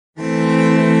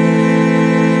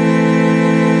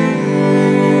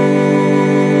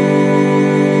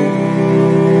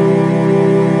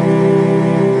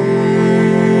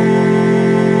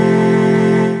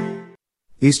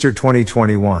Easter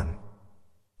 2021.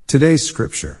 Today's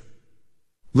scripture.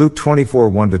 Luke 24,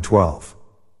 1-12.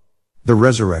 The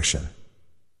resurrection.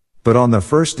 But on the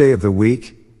first day of the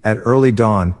week, at early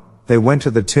dawn, they went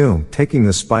to the tomb, taking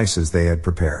the spices they had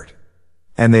prepared.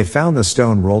 And they found the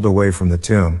stone rolled away from the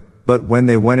tomb, but when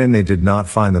they went in they did not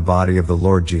find the body of the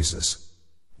Lord Jesus.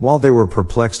 While they were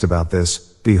perplexed about this,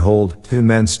 behold, 2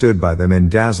 men stood by them in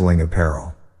dazzling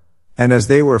apparel. And as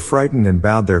they were frightened and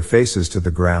bowed their faces to the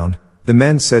ground, the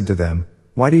men said to them,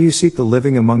 "Why do you seek the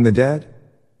living among the dead?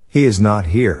 He is not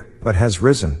here, but has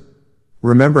risen.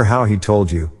 Remember how he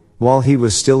told you, while he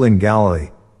was still in Galilee,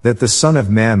 that the Son of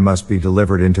Man must be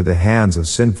delivered into the hands of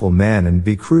sinful men and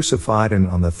be crucified and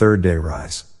on the third day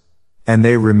rise." And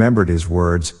they remembered his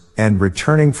words, and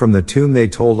returning from the tomb they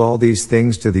told all these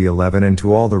things to the 11 and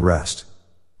to all the rest.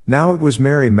 Now it was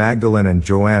Mary Magdalene and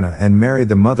Joanna and Mary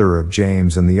the mother of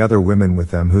James and the other women with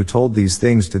them who told these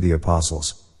things to the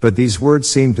apostles. But these words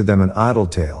seemed to them an idle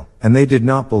tale, and they did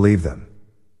not believe them.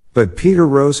 But Peter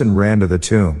rose and ran to the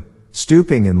tomb.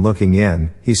 Stooping and looking in,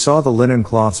 he saw the linen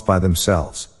cloths by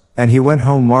themselves, and he went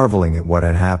home marveling at what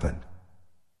had happened.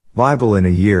 Bible in a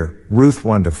year, Ruth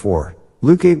 1-4,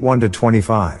 Luke 8,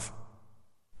 1-25.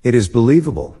 It is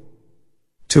believable.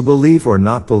 To believe or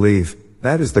not believe,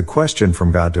 that is the question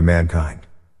from God to mankind.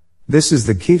 This is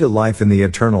the key to life in the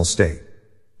eternal state.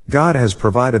 God has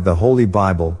provided the Holy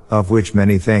Bible, of which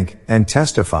many think, and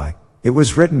testify, it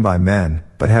was written by men,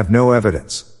 but have no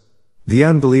evidence. The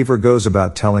unbeliever goes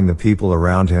about telling the people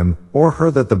around him, or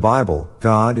her, that the Bible,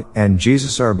 God, and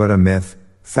Jesus are but a myth,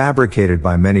 fabricated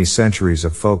by many centuries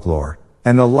of folklore,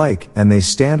 and the like, and they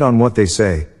stand on what they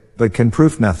say, but can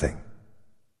prove nothing.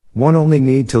 One only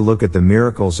need to look at the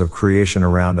miracles of creation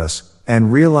around us,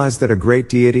 and realize that a great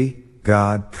deity,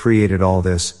 God, created all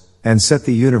this, and set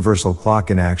the universal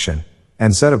clock in action,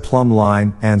 and set a plumb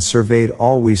line, and surveyed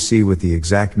all we see with the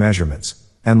exact measurements,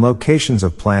 and locations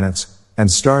of planets, and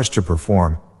stars to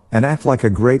perform, and act like a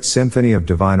great symphony of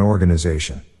divine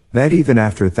organization, that even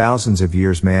after thousands of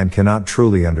years man cannot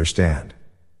truly understand.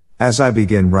 As I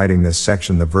begin writing this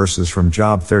section, the verses from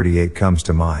Job 38 comes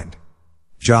to mind.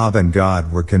 Job and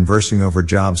God were conversing over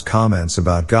Job's comments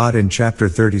about God in chapter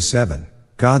 37.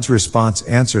 God's response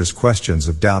answers questions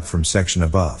of doubt from section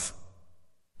above.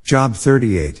 Job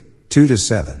 38,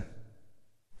 2-7.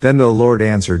 Then the Lord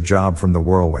answered Job from the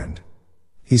whirlwind.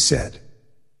 He said,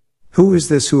 "Who is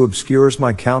this who obscures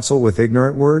my counsel with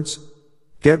ignorant words?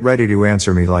 Get ready to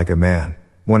answer me like a man.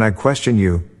 When I question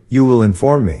you, you will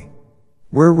inform me.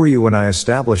 Where were you when I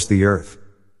established the earth?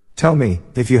 Tell me,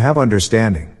 if you have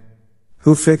understanding.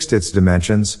 Who fixed its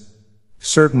dimensions?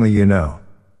 Certainly you know.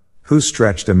 Who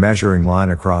stretched a measuring line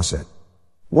across it?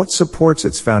 What supports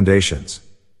its foundations?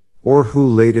 Or who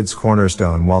laid its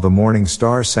cornerstone while the morning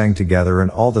stars sang together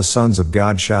and all the sons of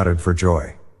God shouted for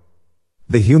joy?"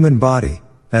 The human body,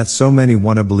 that so many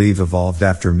want to believe evolved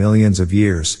after millions of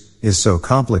years, is so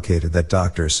complicated that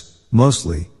doctors,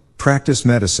 mostly, practice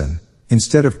medicine,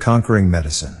 instead of conquering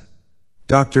medicine.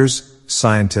 Doctors,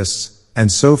 scientists, and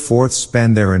so forth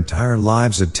spend their entire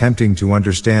lives attempting to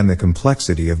understand the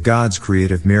complexity of God's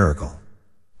creative miracle.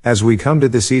 As we come to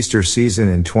this Easter season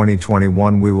in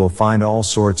 2021, we will find all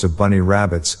sorts of bunny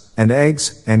rabbits, and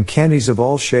eggs, and candies of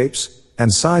all shapes,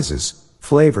 and sizes,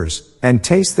 flavors, and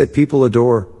tastes that people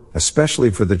adore,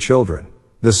 especially for the children.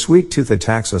 The sweet tooth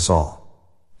attacks us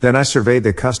all. Then I survey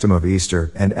the custom of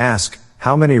Easter and ask,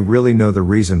 how many really know the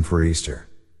reason for Easter?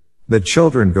 The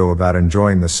children go about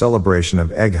enjoying the celebration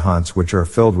of egg hunts which are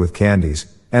filled with candies,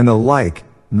 and the like,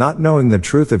 not knowing the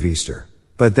truth of Easter.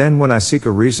 But then when I seek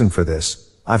a reason for this,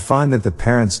 I find that the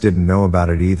parents didn't know about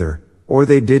it either, or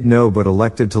they did know but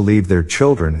elected to leave their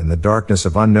children in the darkness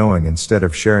of unknowing instead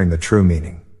of sharing the true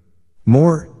meaning.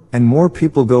 More and more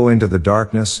people go into the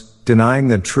darkness, denying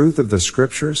the truth of the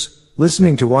scriptures,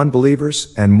 listening to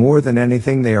unbelievers, and more than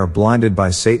anything they are blinded by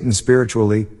Satan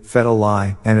spiritually, fed a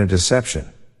lie, and a deception.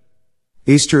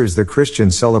 Easter is the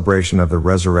Christian celebration of the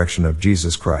resurrection of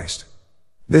Jesus Christ.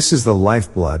 This is the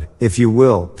lifeblood, if you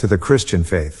will, to the Christian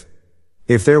faith.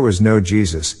 If there was no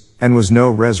Jesus, and was no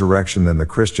resurrection, then the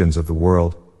Christians of the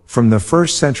world, from the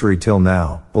first century till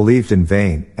now, believed in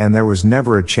vain, and there was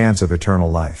never a chance of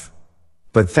eternal life.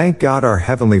 But thank God our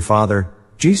Heavenly Father,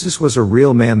 Jesus was a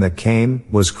real man that came,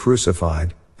 was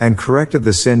crucified, and corrected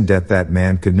the sin debt that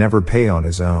man could never pay on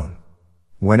his own.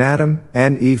 When Adam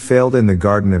and Eve failed in the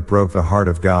garden, it broke the heart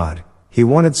of God. He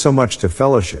wanted so much to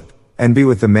fellowship and be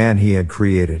with the man he had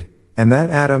created, and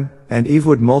that Adam and Eve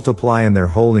would multiply in their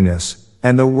holiness,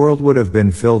 and the world would have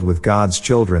been filled with God's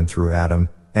children through Adam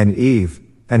and Eve,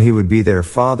 and he would be their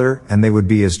father and they would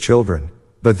be his children.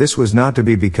 But this was not to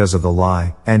be because of the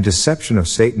lie and deception of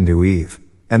Satan to Eve,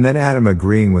 and then Adam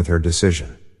agreeing with her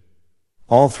decision.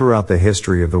 All throughout the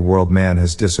history of the world, man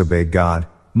has disobeyed God,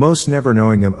 most never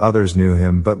knowing him. Others knew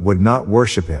him but would not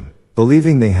worship him,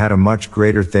 believing they had a much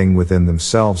greater thing within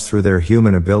themselves through their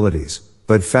human abilities,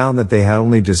 but found that they had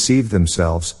only deceived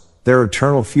themselves. Their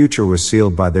eternal future was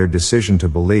sealed by their decision to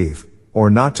believe, or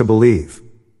not to believe.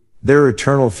 Their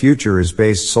eternal future is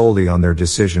based solely on their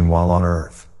decision while on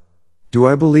earth. Do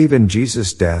I believe in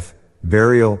Jesus' death,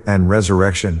 burial, and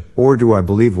resurrection, or do I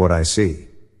believe what I see?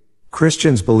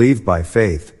 Christians believe by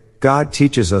faith. God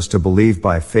teaches us to believe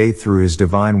by faith through His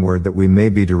divine word that we may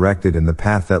be directed in the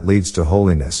path that leads to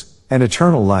holiness and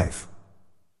eternal life.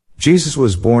 Jesus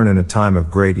was born in a time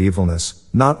of great evilness,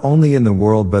 not only in the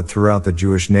world but throughout the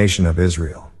Jewish nation of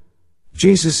Israel.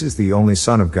 Jesus is the only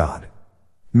Son of God.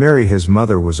 Mary, his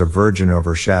mother, was a virgin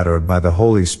overshadowed by the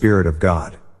Holy Spirit of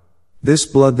God. This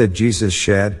blood that Jesus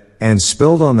shed and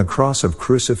spilled on the cross of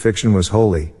crucifixion was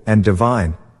holy and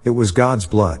divine. It was God's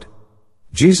blood.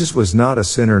 Jesus was not a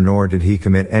sinner, nor did he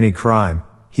commit any crime.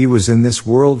 He was in this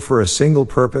world for a single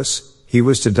purpose. He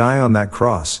was to die on that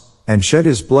cross and shed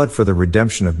his blood for the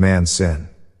redemption of man's sin.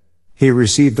 He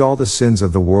received all the sins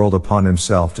of the world upon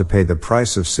himself to pay the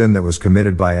price of sin that was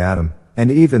committed by Adam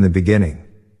and Eve in the beginning.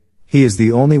 He is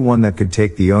the only one that could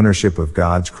take the ownership of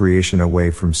God's creation away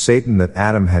from Satan that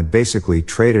Adam had basically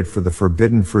traded for the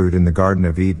forbidden fruit in the Garden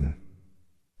of Eden.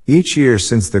 Each year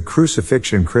since the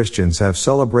crucifixion, Christians have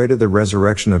celebrated the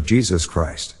resurrection of Jesus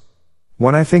Christ.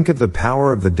 When I think of the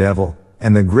power of the devil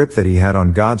and the grip that he had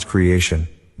on God's creation,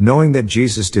 knowing that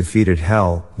Jesus defeated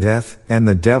hell, death, and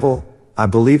the devil, I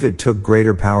believe it took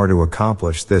greater power to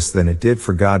accomplish this than it did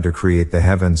for God to create the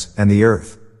heavens and the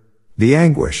earth. The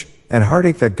anguish and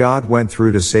heartache that God went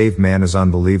through to save man is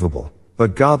unbelievable,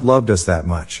 but God loved us that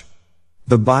much.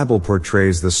 The Bible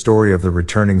portrays the story of the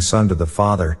returning Son to the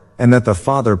Father, and that the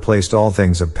Father placed all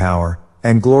things of power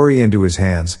and glory into his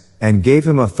hands, and gave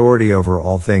him authority over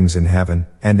all things in heaven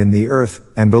and in the earth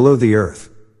and below the earth.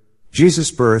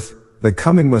 Jesus' birth, the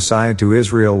coming Messiah to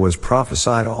Israel, was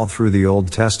prophesied all through the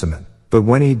Old Testament, but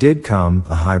when he did come,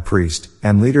 the high priest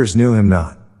and leaders knew him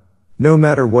not. No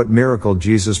matter what miracle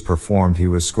Jesus performed, he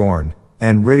was scorned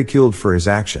and ridiculed for his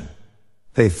action.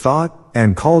 They thought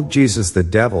and called Jesus the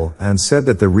devil and said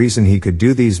that the reason he could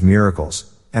do these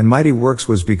miracles and mighty works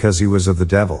was because he was of the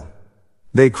devil.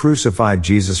 They crucified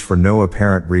Jesus for no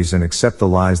apparent reason except the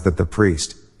lies that the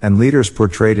priest and leaders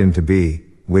portrayed him to be,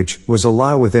 which was a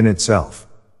lie within itself.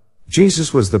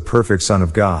 Jesus was the perfect Son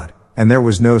of God, and there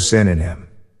was no sin in him.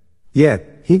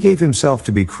 Yet, he gave himself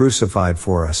to be crucified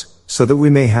for us, so that we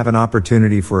may have an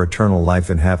opportunity for eternal life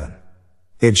in heaven.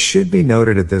 It should be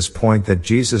noted at this point that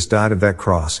Jesus died of that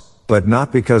cross, but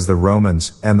not because the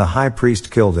Romans and the high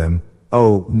priest killed him.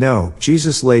 Oh, no,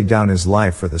 Jesus laid down his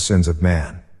life for the sins of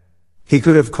man. He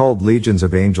could have called legions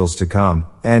of angels to come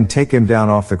and take him down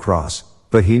off the cross,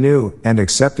 but he knew and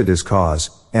accepted his cause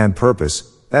and purpose,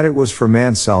 that it was for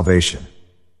man's salvation.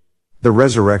 The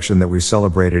resurrection that we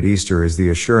celebrate at Easter is the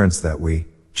assurance that we,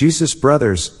 Jesus'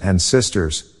 brothers and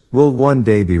sisters, will one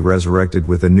day be resurrected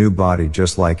with a new body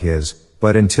just like his,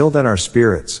 but until then our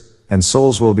spirits and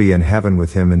souls will be in heaven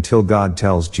with him until God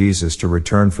tells Jesus to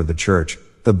return for the church,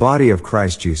 the body of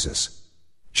Christ Jesus.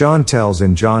 John tells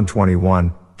in John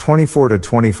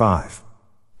 21:24-25.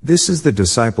 This is the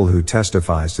disciple who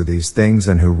testifies to these things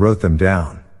and who wrote them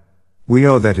down. We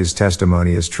know that his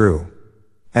testimony is true.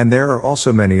 And there are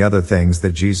also many other things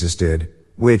that Jesus did,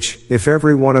 which, if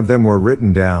every one of them were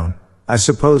written down, I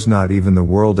suppose not even the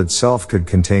world itself could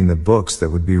contain the books that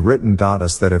would be written.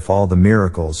 Us that if all the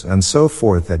miracles and so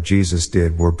forth that Jesus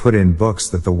did were put in books,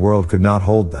 that the world could not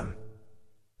hold them.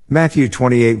 Matthew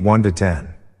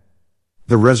 28:1-10.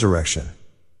 The resurrection.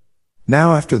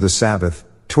 Now after the Sabbath,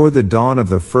 toward the dawn of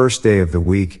the first day of the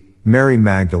week, Mary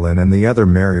Magdalene and the other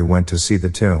Mary went to see the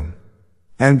tomb.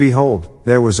 And behold,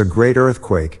 there was a great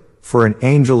earthquake, for an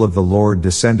angel of the Lord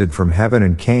descended from heaven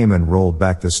and came and rolled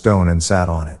back the stone and sat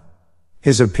on it.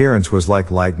 His appearance was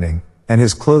like lightning, and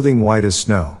his clothing white as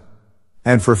snow.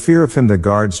 And for fear of him the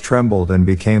guards trembled and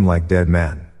became like dead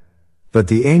men. But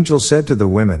the angel said to the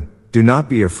women, Do not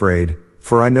be afraid,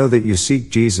 for I know that you seek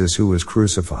Jesus who was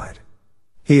crucified.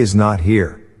 He is not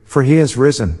here, for he has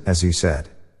risen, as he said.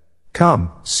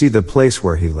 Come, see the place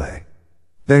where he lay.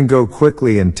 Then go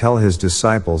quickly and tell his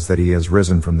disciples that he has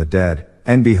risen from the dead,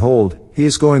 and behold, he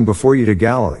is going before you to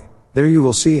Galilee. There you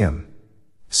will see him.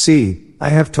 See, I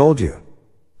have told you.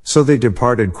 So they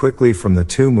departed quickly from the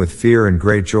tomb with fear and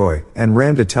great joy, and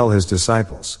ran to tell his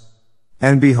disciples.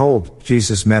 And behold,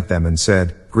 Jesus met them and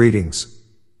said, Greetings.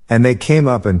 And they came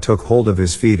up and took hold of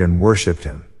his feet and worshipped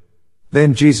him.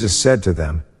 Then Jesus said to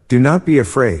them, Do not be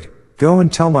afraid. Go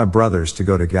and tell my brothers to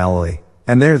go to Galilee,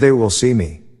 and there they will see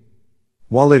me.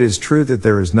 While it is true that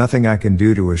there is nothing I can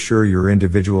do to assure your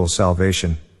individual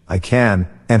salvation, I can,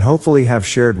 and hopefully have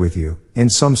shared with you, in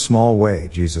some small way,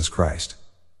 Jesus Christ.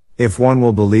 If one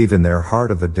will believe in their heart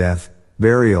of the death,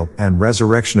 burial, and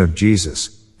resurrection of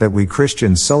Jesus, that we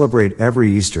Christians celebrate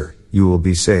every Easter, you will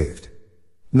be saved.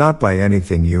 Not by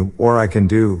anything you or I can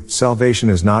do. Salvation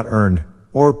is not earned,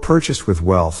 or purchased with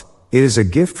wealth. It is a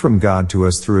gift from God to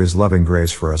us through His loving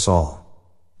grace for us all.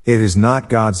 It is not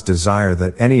God's desire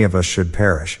that any of us should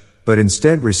perish, but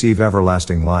instead receive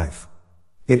everlasting life.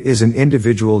 It is an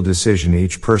individual decision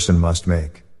each person must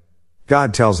make.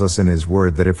 God tells us in His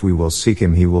Word that if we will seek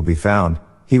Him He will be found,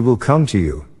 He will come to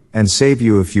you, and save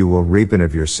you if you will repent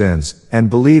of your sins, and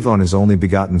believe on His only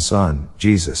begotten Son,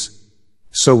 Jesus.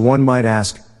 So one might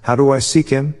ask, how do I seek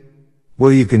Him?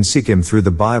 Well, you can seek Him through the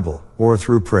Bible, or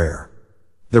through prayer.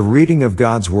 The reading of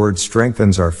God's Word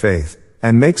strengthens our faith,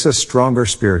 and makes us stronger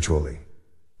spiritually.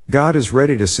 God is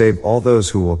ready to save all those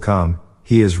who will come.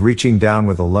 He is reaching down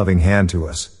with a loving hand to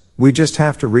us. We just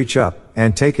have to reach up,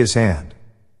 and take His hand.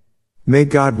 May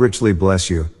God richly bless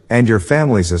you, and your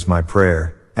families is my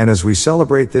prayer, and as we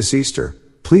celebrate this Easter,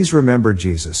 please remember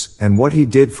Jesus, and what He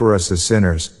did for us as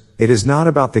sinners. It is not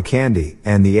about the candy,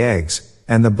 and the eggs,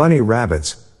 and the bunny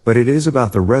rabbits, but it is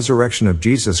about the resurrection of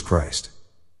Jesus Christ.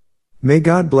 May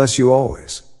God bless you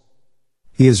always.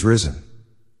 He is risen.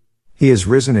 He is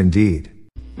risen indeed.